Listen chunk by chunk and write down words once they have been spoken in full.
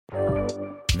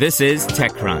This is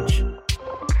TechCrunch.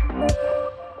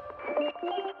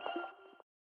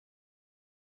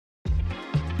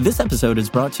 This episode is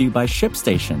brought to you by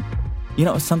ShipStation. You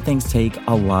know, some things take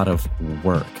a lot of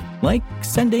work, like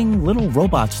sending little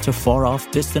robots to far-off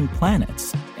distant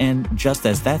planets. And just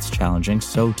as that's challenging,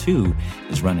 so too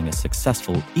is running a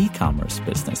successful e-commerce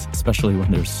business, especially when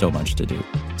there's so much to do.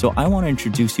 So I want to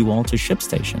introduce you all to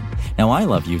ShipStation. Now, I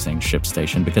love using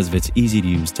ShipStation because of its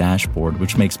easy-to-use dashboard,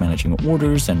 which makes managing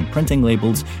orders and printing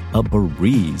labels a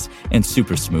breeze and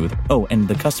super smooth. Oh, and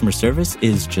the customer service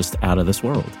is just out of this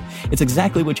world. It's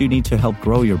exactly what you need to help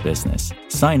grow your business.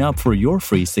 Sign up for your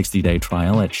free 60-day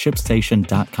trial at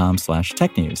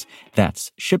shipstation.com/technews.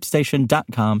 That's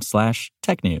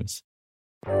shipstation.com/technews.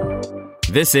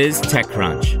 This is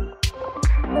TechCrunch.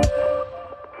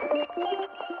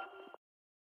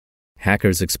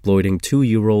 Hackers exploiting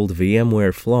 2-year-old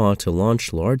VMware flaw to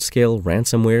launch large-scale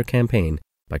ransomware campaign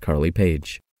by Carly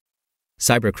Page.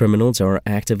 Cybercriminals are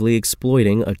actively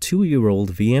exploiting a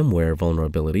 2-year-old VMware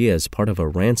vulnerability as part of a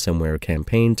ransomware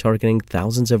campaign targeting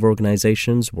thousands of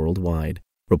organizations worldwide.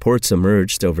 Reports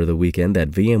emerged over the weekend that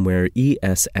VMware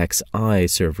ESXi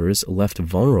servers left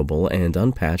vulnerable and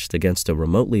unpatched against a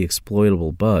remotely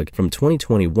exploitable bug from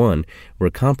 2021 were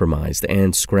compromised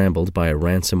and scrambled by a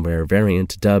ransomware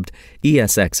variant dubbed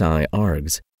ESXi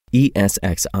ARGs.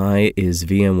 ESXi is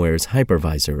VMware's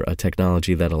hypervisor, a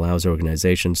technology that allows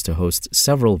organizations to host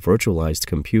several virtualized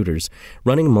computers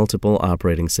running multiple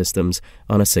operating systems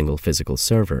on a single physical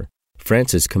server.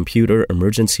 France's Computer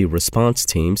Emergency Response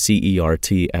Team,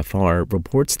 CERT-FR,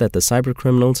 reports that the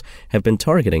cybercriminals have been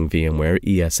targeting VMware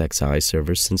ESXi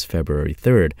servers since February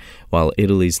 3rd, while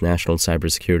Italy's National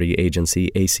Cybersecurity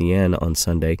Agency, ACN, on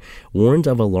Sunday warned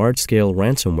of a large-scale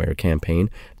ransomware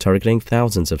campaign targeting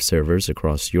thousands of servers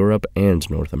across Europe and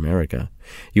North America.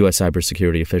 U.S.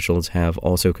 cybersecurity officials have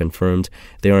also confirmed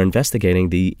they are investigating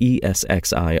the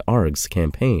ESXi ARGs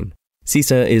campaign.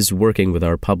 CISA is working with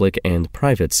our public and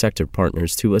private sector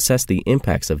partners to assess the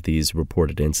impacts of these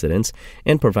reported incidents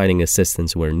and providing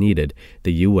assistance where needed,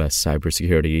 the U.S.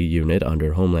 cybersecurity unit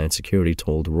under Homeland Security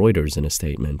told Reuters in a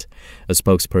statement. A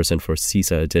spokesperson for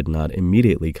CISA did not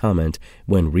immediately comment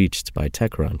when reached by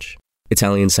TechCrunch.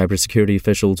 Italian cybersecurity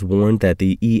officials warned that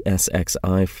the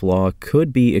ESXi flaw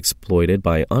could be exploited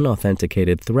by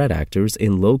unauthenticated threat actors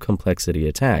in low-complexity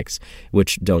attacks,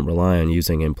 which don't rely on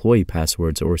using employee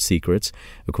passwords or secrets,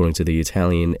 according to the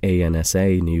Italian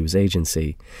ANSA news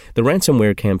agency. The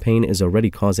ransomware campaign is already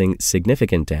causing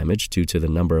significant damage due to the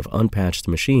number of unpatched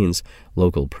machines,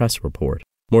 local press report.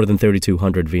 More than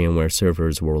 3,200 VMware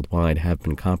servers worldwide have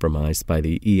been compromised by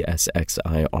the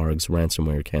ESXi ARGs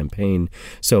ransomware campaign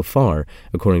so far,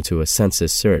 according to a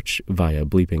census search via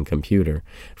Bleeping Computer.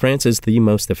 France is the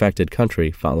most affected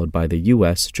country, followed by the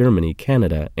U.S., Germany,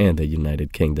 Canada, and the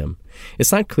United Kingdom.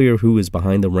 It's not clear who is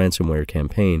behind the ransomware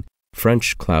campaign.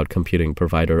 French cloud computing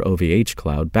provider OVH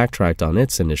Cloud backtracked on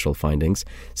its initial findings,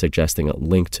 suggesting a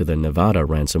link to the Nevada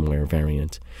ransomware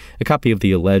variant. A copy of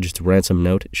the alleged ransom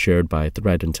note shared by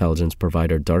threat intelligence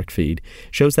provider Darkfeed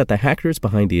shows that the hackers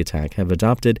behind the attack have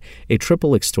adopted a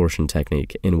triple extortion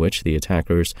technique in which the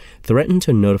attackers threaten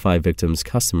to notify victims'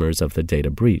 customers of the data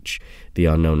breach. The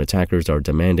unknown attackers are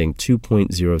demanding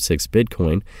 2.06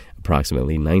 Bitcoin,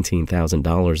 approximately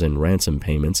 $19,000 in ransom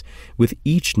payments, with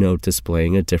each note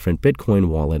displaying a different Bitcoin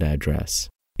wallet address.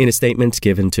 In a statement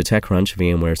given to TechCrunch,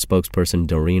 VMware spokesperson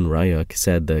Doreen Ryuk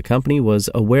said the company was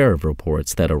aware of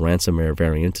reports that a ransomware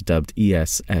variant dubbed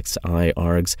ESXi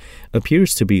ARGs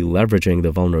appears to be leveraging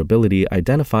the vulnerability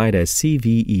identified as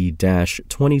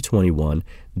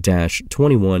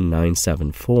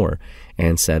CVE-2021-21974,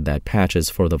 and said that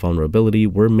patches for the vulnerability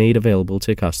were made available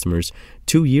to customers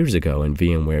 2 years ago in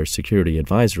VMware's Security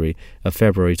Advisory of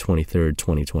February 23,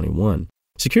 2021.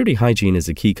 Security hygiene is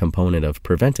a key component of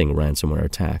preventing ransomware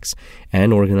attacks,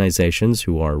 and organizations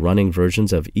who are running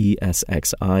versions of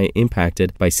ESXi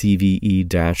impacted by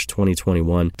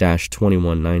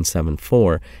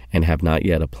CVE-2021-21974 and have not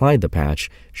yet applied the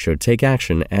patch should take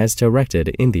action as directed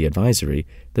in the advisory,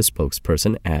 the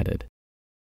spokesperson added.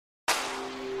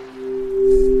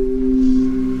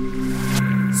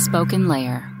 Spoken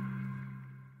Layer.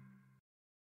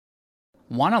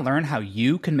 Want to learn how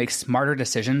you can make smarter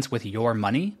decisions with your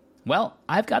money? Well,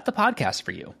 I've got the podcast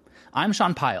for you. I'm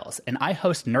Sean Piles, and I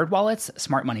host NerdWallet's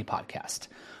Smart Money Podcast.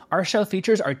 Our show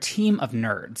features our team of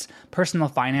nerds, personal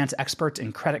finance experts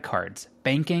in credit cards,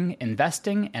 banking,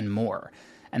 investing, and more.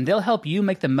 And they'll help you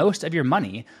make the most of your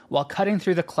money while cutting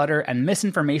through the clutter and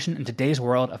misinformation in today's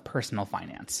world of personal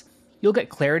finance. You'll get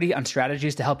clarity on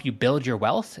strategies to help you build your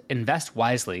wealth, invest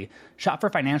wisely, shop for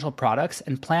financial products,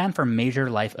 and plan for major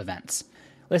life events.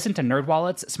 Listen to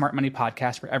NerdWallet's Smart Money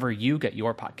Podcast wherever you get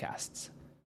your podcasts.